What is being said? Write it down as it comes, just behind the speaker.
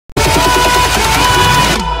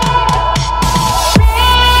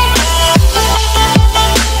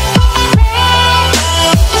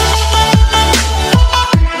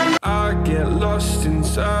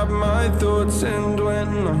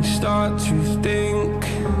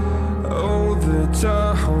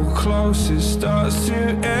so close, it starts to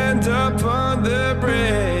end up on the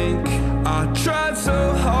brink. I tried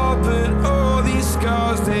so hard, but all these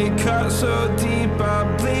scars, they cut so deep, I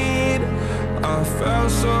bleed. I fell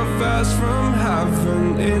so fast from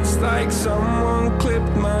heaven, it's like someone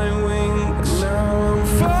clipped my wings. Now I'm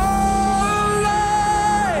falling,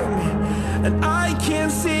 and I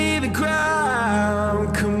can't see the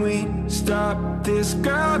ground. Can we stop this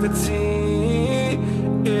gravity?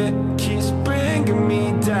 It keeps bringing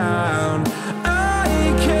me down. I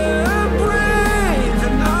can't breathe,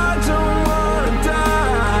 and I don't wanna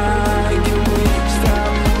die. Can we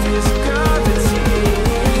stop this gravity?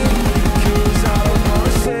 'Cause I don't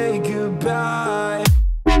wanna say goodbye.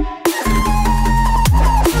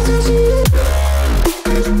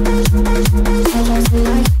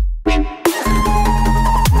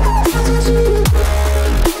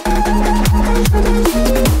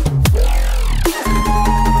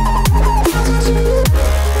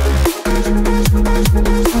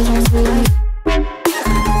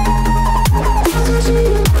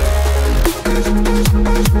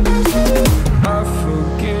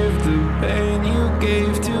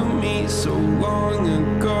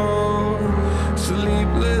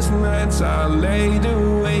 I laid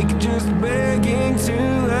awake just begging to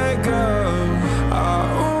let go. I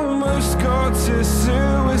almost got to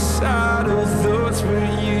suicidal thoughts,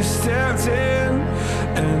 but you stepped in.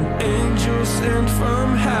 An angel sent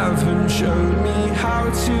from heaven showed me how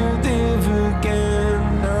to live again.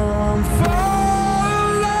 Now I'm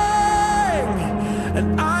falling, and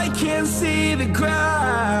I can't see the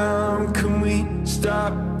ground. Can we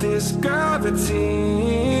stop this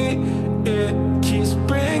gravity? It keeps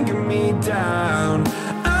bringing me down.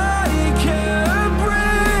 I can't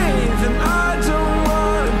breathe, and I don't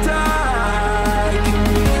wanna die. Can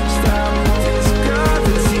we stop this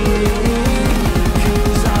gravity?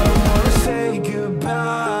 'Cause I don't wanna say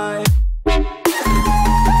goodbye.